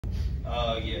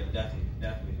Yeah,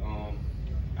 definitely.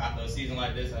 After a season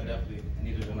like this, I definitely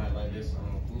needed a night like this.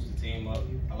 Boost the team up.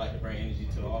 I like to bring energy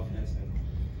to the offense,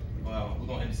 and we're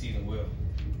gonna end the season well.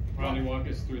 Rodney, walk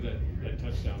us through that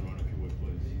touchdown run, if you would,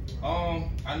 please.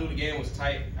 I knew the game was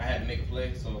tight. I had to make a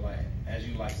play, so like as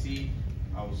you see,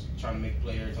 I was trying to make a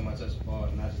play every time I touched the ball,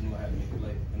 and I just knew I had to make a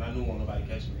play, and I knew won't nobody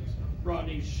catch me. So.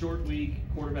 Rodney, short week,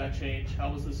 quarterback change.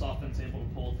 How was this offense able to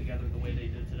pull it together the way they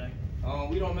did today?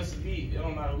 We don't miss a beat. It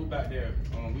don't matter who back there.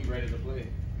 We ready to play.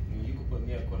 I mean, you can put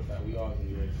me at quarterback. We always gonna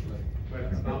be ready to play.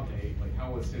 But about Nate, like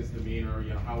how was his demeanor?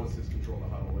 How was his control of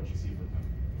the huddle? What you see from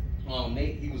him?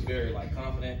 Nate, he was very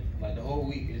confident. Like the whole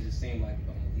week, it just seemed like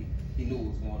he knew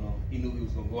what was going on. He knew he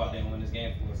was gonna go out there and win this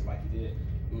game for us, like he did.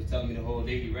 He was telling me the whole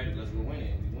day, "He ready? Let's go win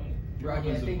it." And we won it.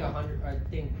 Rodney, I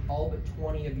think all but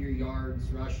 20 of your yards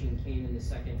rushing came in the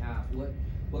second half.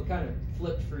 What kind of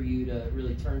flipped for you to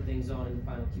really turn things on in the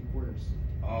final 2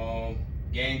 quarters?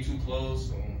 Game too close,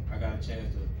 so I got a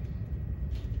chance to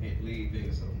make the league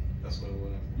bigger, so that's what it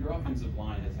was. Your offensive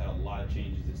line has had a lot of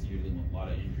changes this year, a lot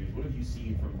of injuries. What have you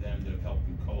seen from them that have helped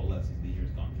you coalesce as the year's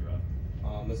gone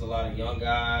throughout? There's a lot of young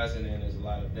guys, and then there's a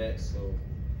lot of vets. So,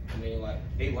 I mean,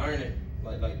 they learn it.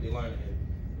 They learn it.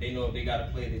 They know if they got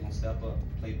to play, they're gonna step up,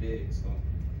 play big. So,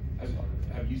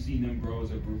 have you seen them grow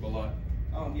as a group a lot?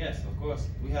 Yes, of course.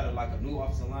 We had a new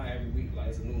offensive line every week.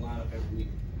 It's a new lineup every week.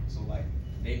 So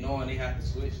they knowing they have to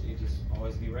switch, they just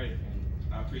always be ready,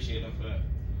 and I appreciate them for that.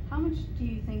 How much do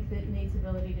you think that Nate's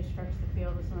ability to stretch the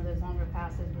field with some of those longer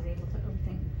passes was able to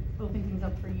open things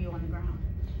up for you on the ground?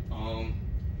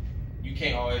 You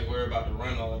can't always worry about the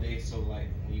run all day. So when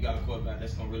you got a quarterback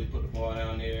that's gonna really put the ball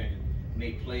down there and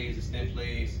make plays, extend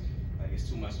plays, it's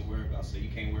too much to worry about. So you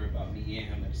can't worry about me and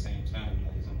him at the same time.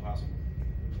 It's impossible.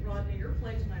 Rodney, your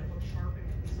play tonight looked sharp and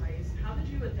concise. How did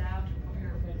you adapt and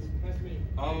prepare for this?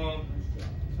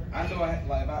 I know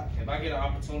if I get an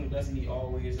opportunity, it doesn't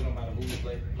always, it don't matter who we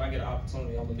play. If I get an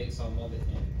opportunity, I'm gonna make something of it.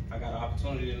 And I got an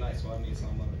opportunity tonight, so I made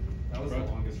something of it. That was the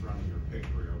longest run of your Pitt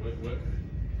career.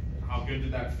 How good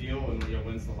did that feel? And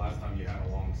when's the last time you had a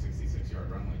long 66-yard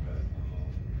run like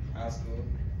that? High school.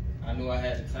 I knew I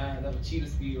had the time. That was cheetah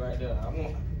speed right there. I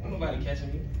won't nobody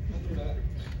catching me.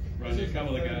 Rodney, a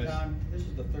couple of guys. This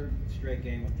is the 3rd straight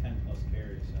game with 10+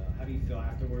 carries. How do you feel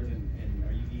afterwards, and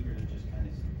are you eager to just kind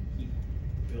of keep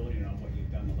building on what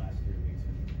you've done the last 3 weeks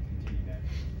and continue that?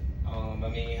 I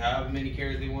mean, however many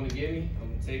carries they want to give me,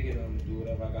 I'm gonna take it. I'm gonna do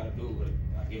whatever I gotta do. But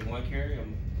if I get 1 carry,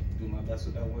 I'm gonna do my best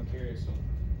with that 1 carry. So.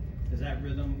 Does that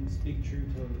rhythm speak true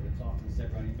to it's often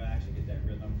said running backs? You get that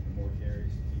rhythm, the more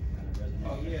carries, you kind of resonate.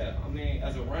 Oh yeah, I mean,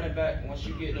 as a running back, once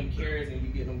you get them carries and you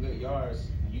get them good yards,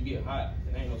 you get hot.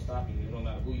 It ain't no stopping you. It don't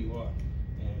matter who you are.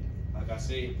 And like I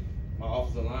say, my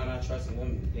offensive line, I trust in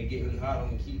them. They get me hot.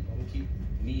 I'm gonna keep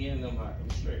me and them hot. I'm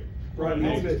straight. Rodney,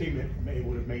 how the team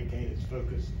would have maintained its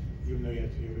focus, even though you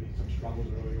had some struggles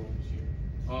early on this year?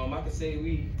 I could say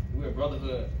we're a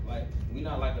brotherhood. We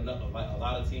not like a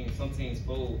lot of teams. Some teams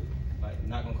fold.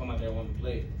 Not gonna come out there and want to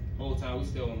play. The whole time we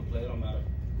still want to play. It don't matter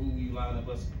who you line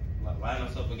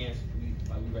us up against. We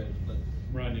ready to play.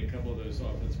 Rodney, a couple of those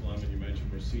offensive linemen you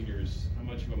mentioned were seniors. How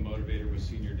much of a motivator was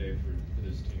senior day for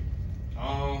this team?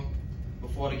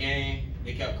 Before the game,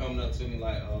 they kept coming up to me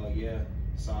yeah,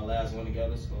 it's our last one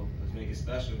together, so let's make it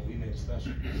special. We made it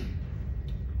special.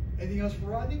 Anything else for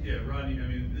Rodney? Yeah, Rodney, I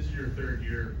mean, this is your 3rd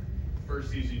year. First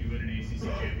season you win an ACC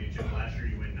championship. Last year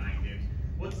you win 9 games.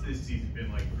 What's this season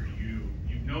been like for you?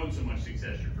 You've known so much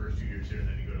success your first 2 years here, and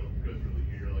then you go through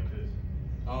a year like this.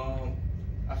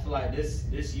 I feel like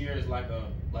this year is like a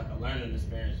learning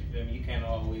experience. You feel me? You can't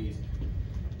always.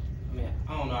 I mean,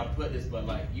 I don't know how to put this, but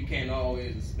you can't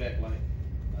always expect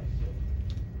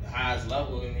the highest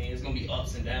level. I mean, it's gonna be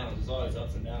ups and downs. There's always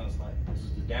ups and downs. This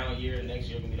is the down year, and next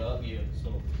year gonna be the up year.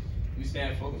 So we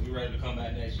stand focused. We're ready to come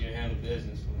back next year, handle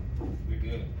business. So we're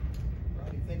good.